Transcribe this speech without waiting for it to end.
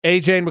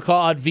AJ and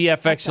McCall on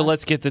VFX, so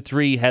let's get the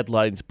 3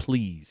 headlines,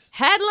 please.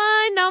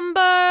 Headline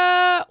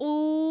number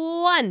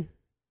 1.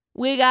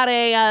 We got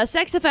a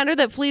sex offender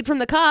that fled from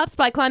the cops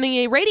by climbing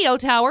a radio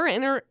tower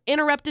and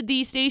interrupted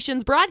the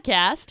station's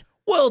broadcast.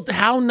 Well,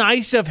 how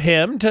nice of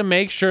him to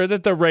make sure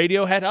that the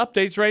radio had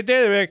updates right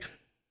there. They're like,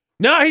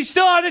 no, he's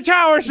still on the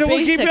tower, so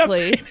we'll keep you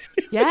updated.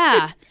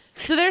 Yeah.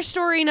 So there's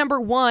story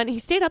number 1. He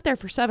stayed up there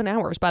for 7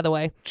 hours, by the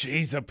way.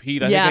 Jeez,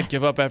 Pete, I think I'd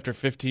give up after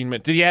 15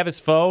 minutes. Did he have his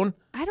phone?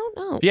 I don't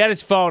know. If he had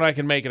his phone, I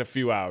can make it a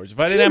few hours. If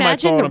I didn't have my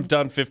phone, I'm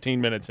done 15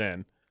 minutes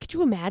in. Could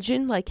you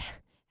imagine,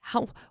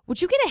 how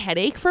would you get a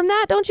headache from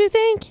that, don't you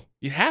think?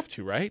 You'd have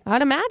to, right?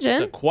 I'd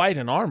imagine. It's quite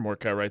an arm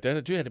workout right there.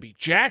 That dude had to be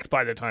jacked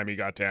by the time he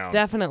got down.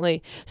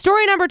 Definitely.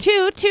 Story number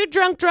 2, 2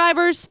 drunk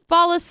drivers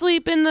fall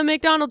asleep in the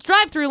McDonald's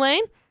drive-thru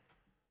lane.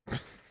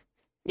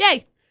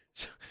 Yay.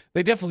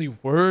 They definitely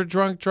were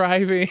drunk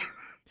driving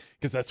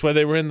because that's why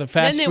they were in the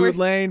fast food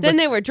lane. Then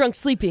they were drunk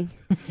sleeping.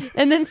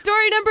 And then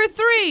story number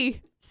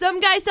 3, some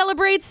guy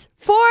celebrates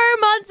 4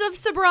 months of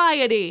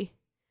sobriety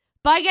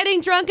by getting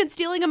drunk and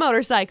stealing a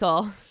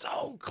motorcycle.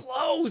 So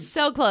close.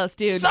 So close,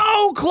 dude.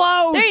 So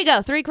close. There you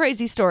go. 3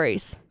 crazy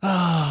stories.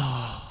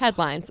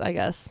 Headlines, I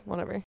guess.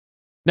 Whatever.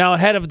 Now,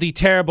 ahead of the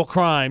terrible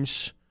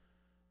crimes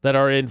that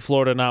are in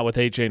Florida, not with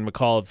AJ and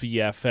McCall of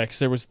VFX,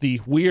 there was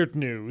the weird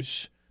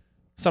news.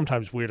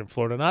 Sometimes weird in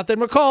Florida, not that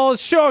McCall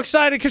is so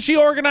excited because she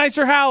organized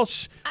her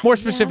house. More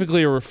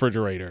specifically, a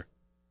refrigerator.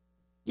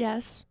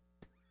 Yes.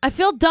 I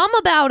feel dumb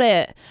about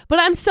it, but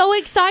I'm so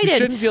excited. You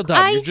shouldn't feel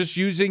dumb. You're just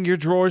using your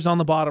drawers on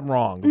the bottom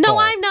wrong. No,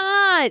 I'm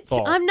not.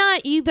 I'm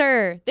not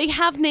either. They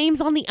have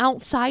names on the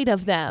outside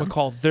of them.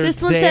 McCall, they're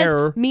this one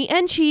says meat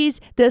and cheese.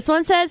 This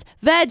one says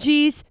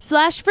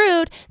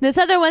veggies/fruit. This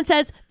other one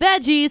says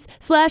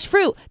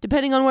veggies/fruit,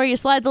 depending on where you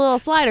slide the little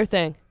slider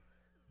thing.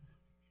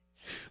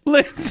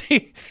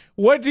 Lindsay,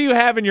 what do you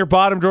have in your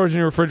bottom drawers in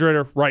your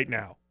refrigerator right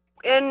now?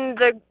 In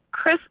the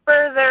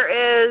crisper, there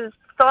is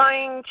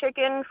thawing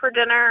chicken for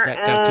dinner.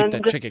 Yeah, gotta keep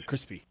that chicken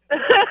crispy.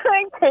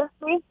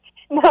 Crispy?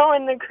 No,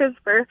 in the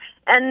crisper.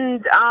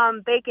 And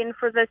bacon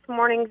for this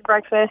morning's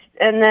breakfast.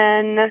 And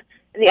then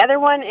the other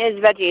one is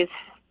veggies.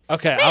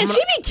 Okay, Man, she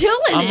be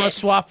killing it. I'm going to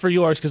swap for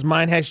yours because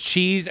mine has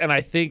cheese and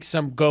I think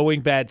some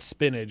going bad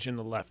spinach in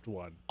the left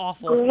one.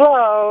 Awful.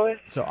 Whoa.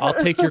 So I'll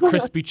take your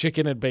crispy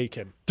chicken and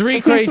bacon. 3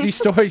 crazy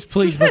stories,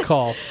 please,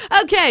 McCall.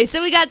 Okay,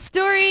 so we got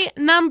story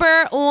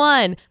number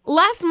 1.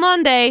 Last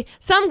Monday,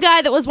 some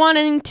guy that was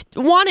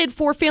wanted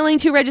for failing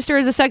to register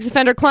as a sex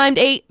offender climbed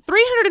a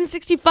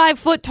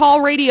 365-foot tall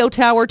radio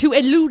tower to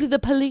elude the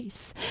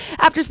police.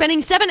 After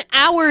spending 7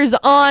 hours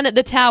on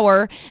the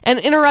tower and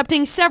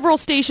interrupting several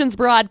stations'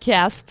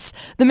 broadcasts,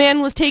 the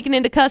man was taken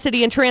into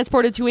custody and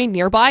transported to a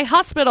nearby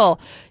hospital.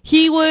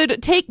 He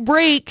would take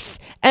breaks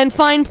and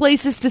find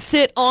places to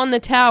sit on the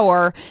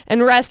tower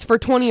and rest for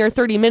 20 or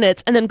 30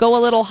 minutes and then go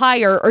a little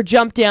higher or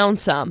jump down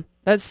some.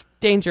 That's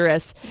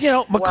dangerous. You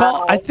know,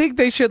 McCall, I think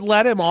they should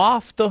let him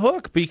off the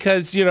hook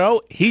because,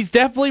 he's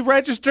definitely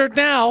registered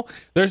now.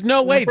 There's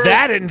no way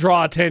that didn't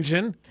draw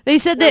attention. They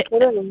said that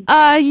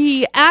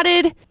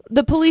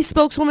the police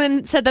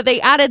spokeswoman said that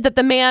they added that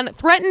the man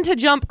threatened to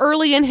jump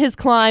early in his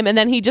climb and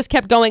then he just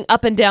kept going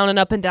up and down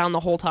the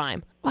whole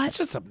time. Well, that's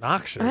just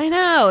obnoxious. I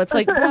know. It's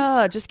like,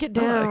 bro, just get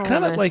down.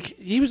 Kind of like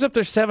he was up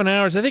there 7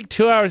 hours. I think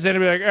 2 hours in, he'd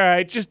be like, all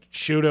right, just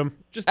shoot him.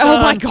 Oh,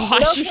 my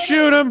gosh. Just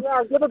shoot him.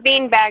 Yeah, get a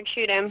beanbag,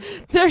 shoot him.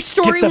 There's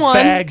story Get the 1.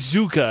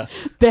 Bagzooka.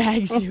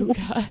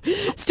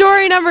 Bagzooka.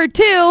 Story number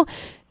 2.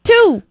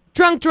 2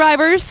 drunk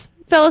drivers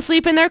fell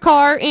asleep in their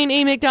car in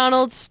a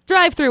McDonald's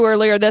drive-thru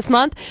earlier this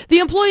month. The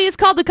employees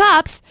called the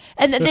cops,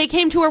 and they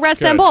came to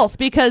arrest them both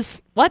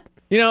because, what?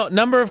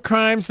 Number of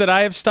crimes that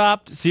I have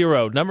stopped,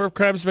 0. Number of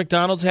crimes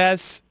McDonald's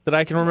has that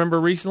I can remember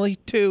recently,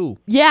 2.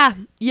 Yeah.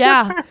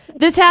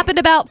 This happened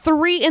about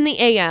 3 in the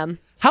a.m.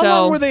 How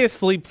long were they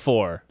asleep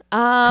for?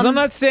 Because I'm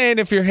not saying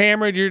if you're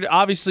hammered, you're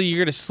going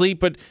to sleep,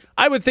 but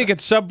I would think at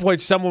some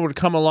point someone would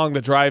come along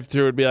the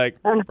drive-thru and be like,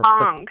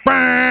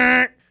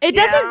 It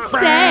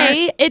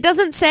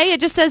doesn't say. It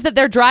just says that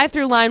their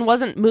drive-thru line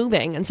wasn't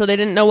moving, and so they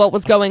didn't know what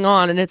was going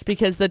on, and it's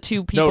because the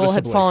 2 people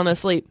had fallen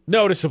asleep.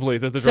 Noticeably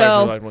that the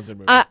drive-thru line wasn't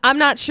moving. I'm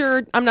not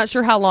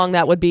sure how long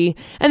that would be.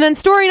 And then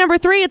story number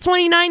 3, a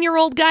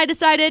 29-year-old guy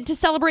decided to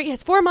celebrate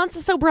his 4 months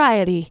of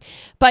sobriety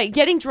by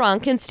getting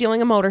drunk and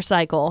stealing a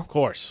motorcycle. Of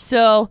course.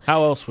 So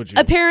how else would you?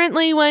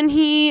 Apparently,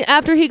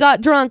 after he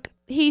got drunk,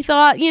 he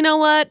thought, you know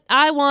what,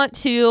 I want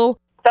to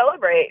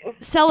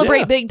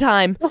celebrate big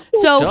time.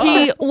 So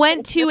he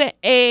went to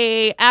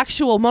a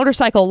actual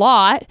motorcycle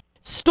lot,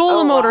 stole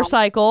a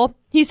motorcycle. Wow.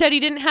 He said he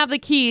didn't have the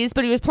keys,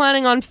 but he was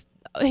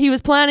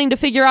planning to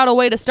figure out a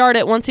way to start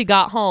it once he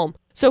got home.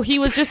 So he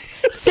was just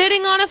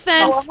sitting on a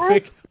fence.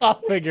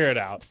 I'll figure it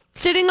out.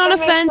 sitting on a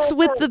fence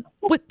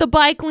with the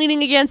bike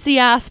leaning against the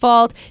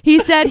asphalt. He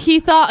said he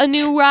thought a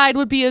new ride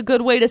would be a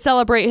good way to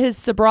celebrate his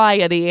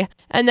sobriety,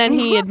 and then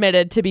he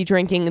admitted to be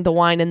drinking the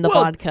wine and the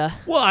vodka.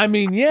 Well, I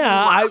mean,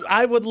 yeah,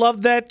 I would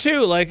love that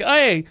too. Like,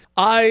 hey,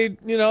 I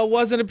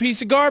wasn't a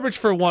piece of garbage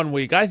for 1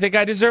 week. I think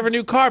I deserve a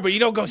new car, but you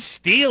don't go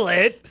steal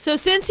it. So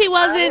since he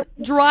wasn't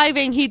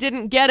driving, he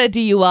didn't get a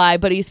DUI,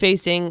 but he's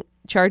facing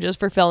charges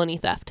for felony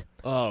theft.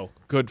 Oh,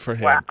 good for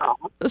him. Wow.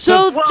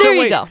 So there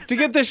you wait, go. To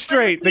get this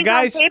straight, the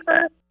guy's...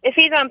 If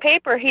he's on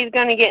paper, he's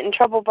going to get in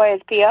trouble by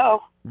his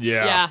PO.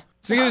 Yeah.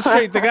 So to get this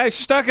straight, the guy's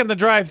stuck in the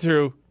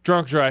drive-thru,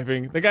 drunk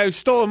driving. The guy who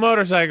stole a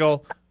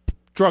motorcycle,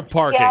 drunk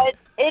parking. Yeah,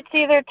 it's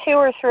either 2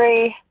 or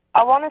 3.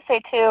 I want to say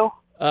 2.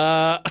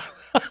 I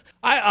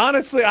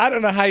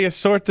don't know how you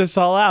sort this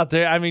all out.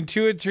 I mean,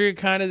 2 and 3 are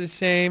kind of the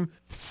same.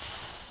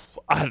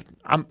 I'm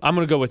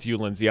gonna go with you,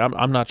 Lindsay.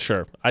 I'm not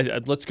sure.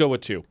 Let's go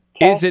with 2.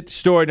 Okay. Is it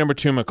story number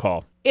 2,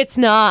 McCall? It's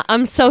not.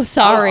 I'm so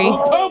sorry.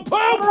 Poop.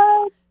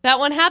 That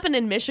one happened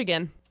in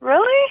Michigan.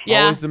 Really?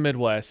 Yeah. Always the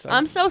Midwest.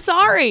 I'm so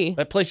sorry.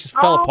 That place just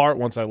fell apart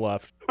once I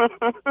left.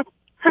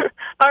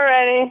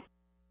 Alrighty.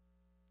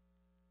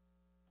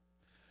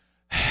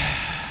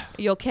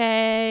 You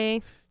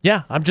okay?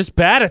 Yeah, I'm just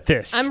bad at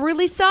this. I'm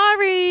really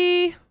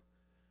sorry.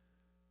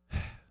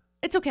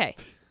 It's okay.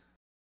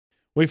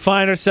 We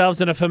find ourselves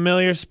in a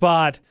familiar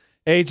spot.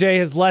 AJ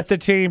has let the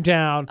team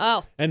down.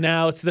 Oh. And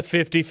now it's the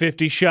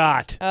 50-50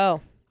 shot. Oh.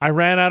 I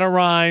ran out of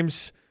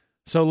rhymes,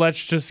 so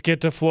let's just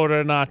get to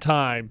Florida or not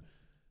time.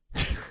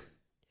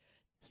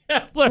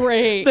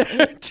 Great.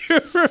 There are 2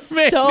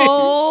 remaining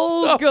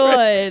So stories.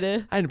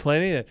 good. I didn't play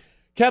any of that.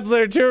 Kepler,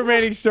 there are 2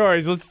 remaining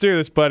stories. Let's do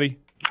this, buddy.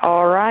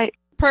 All right.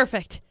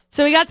 Perfect.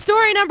 So we got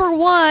story number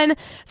 1.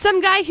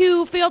 Some guy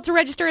who failed to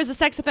register as a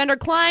sex offender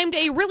climbed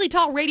a really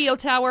tall radio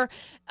tower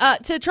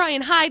to try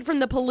and hide from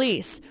the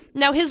police.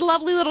 Now, his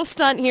lovely little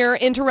stunt here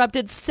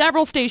interrupted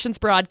several stations'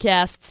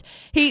 broadcasts.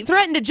 He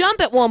threatened to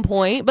jump at one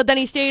point, but then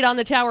he stayed on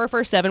the tower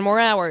for 7 more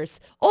hours.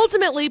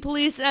 Ultimately,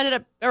 police ended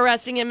up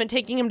arresting him and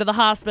taking him to the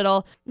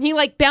hospital. He,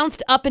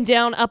 bounced up and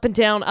down, up and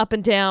down, up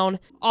and down,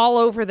 all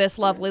over this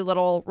lovely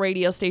little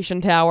radio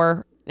station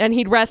tower. And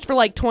he'd rest for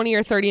 20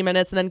 or 30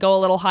 minutes and then go a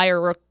little higher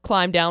or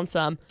climb down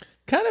some.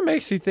 Kind of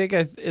makes you think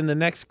in the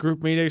next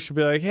group meeting, should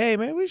be like, hey,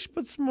 maybe we should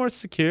put some more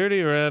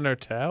security around our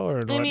tower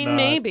and whatnot. I mean,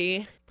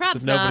 maybe.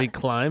 Perhaps so not. nobody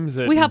climbs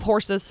it. We have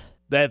horses.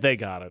 They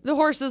got it. The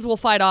horses will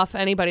fight off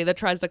anybody that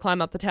tries to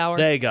climb up the tower.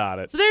 They got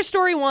it. So there's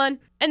story 1.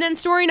 And then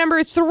story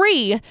number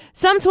 3.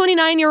 Some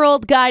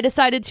 29-year-old guy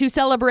decided to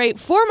celebrate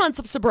 4 months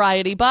of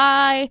sobriety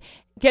by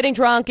getting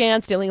drunk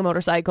and stealing a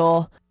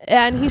motorcycle.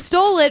 And he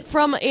stole it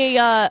from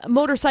a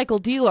motorcycle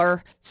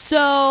dealer.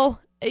 So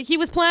he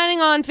was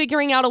planning on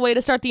figuring out a way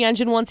to start the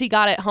engine once he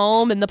got it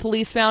home, and the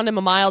police found him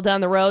a mile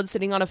down the road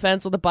sitting on a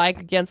fence with a bike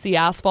against the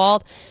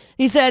asphalt.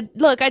 He said,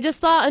 look, I just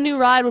thought a new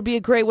ride would be a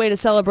great way to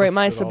celebrate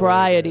my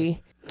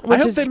sobriety. I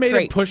hope they made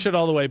him push it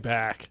all the way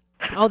back.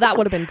 Oh, that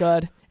would have been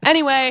good.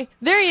 Anyway,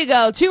 there you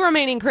go. 2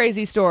 remaining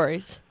crazy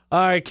stories. All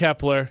right,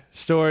 Kepler.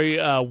 Story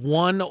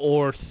 1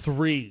 or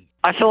 3?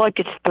 I feel like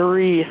it's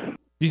 3.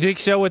 You think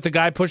so with the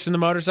guy pushing the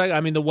motorcycle?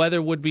 I mean, the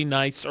weather would be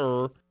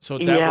nicer, so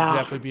that would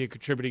definitely be a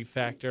contributing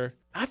factor.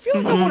 I feel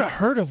like I would have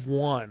heard of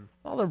 1.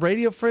 All the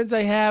radio friends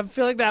I have, I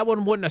feel like that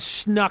one wouldn't have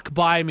snuck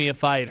by me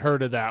if I had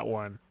heard of that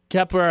one.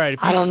 Kepler, all right.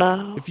 I don't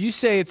know. If you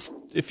say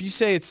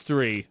it's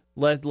 3,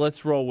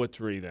 let's roll with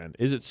 3 then.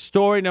 Is it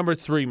story number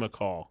 3,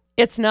 McCall?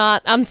 It's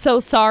not. I'm so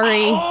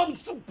sorry. Oh, I'm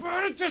so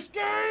bad at this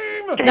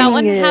game. That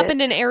one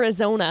happened in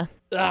Arizona.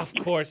 Of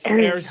course,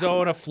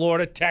 Arizona,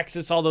 Florida,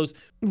 Texas, all those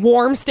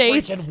warm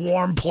states. freaking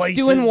warm places.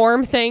 Doing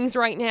warm things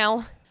right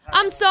now.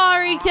 I'm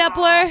sorry,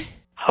 Kepler.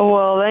 Oh,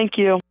 well, thank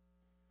you.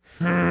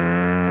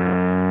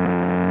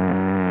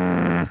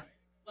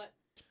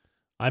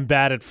 I'm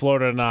bad at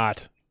Florida or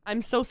not.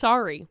 I'm so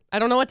sorry. I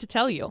don't know what to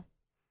tell you.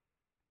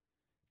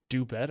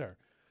 Do better.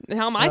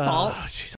 Not my fault. Jeez.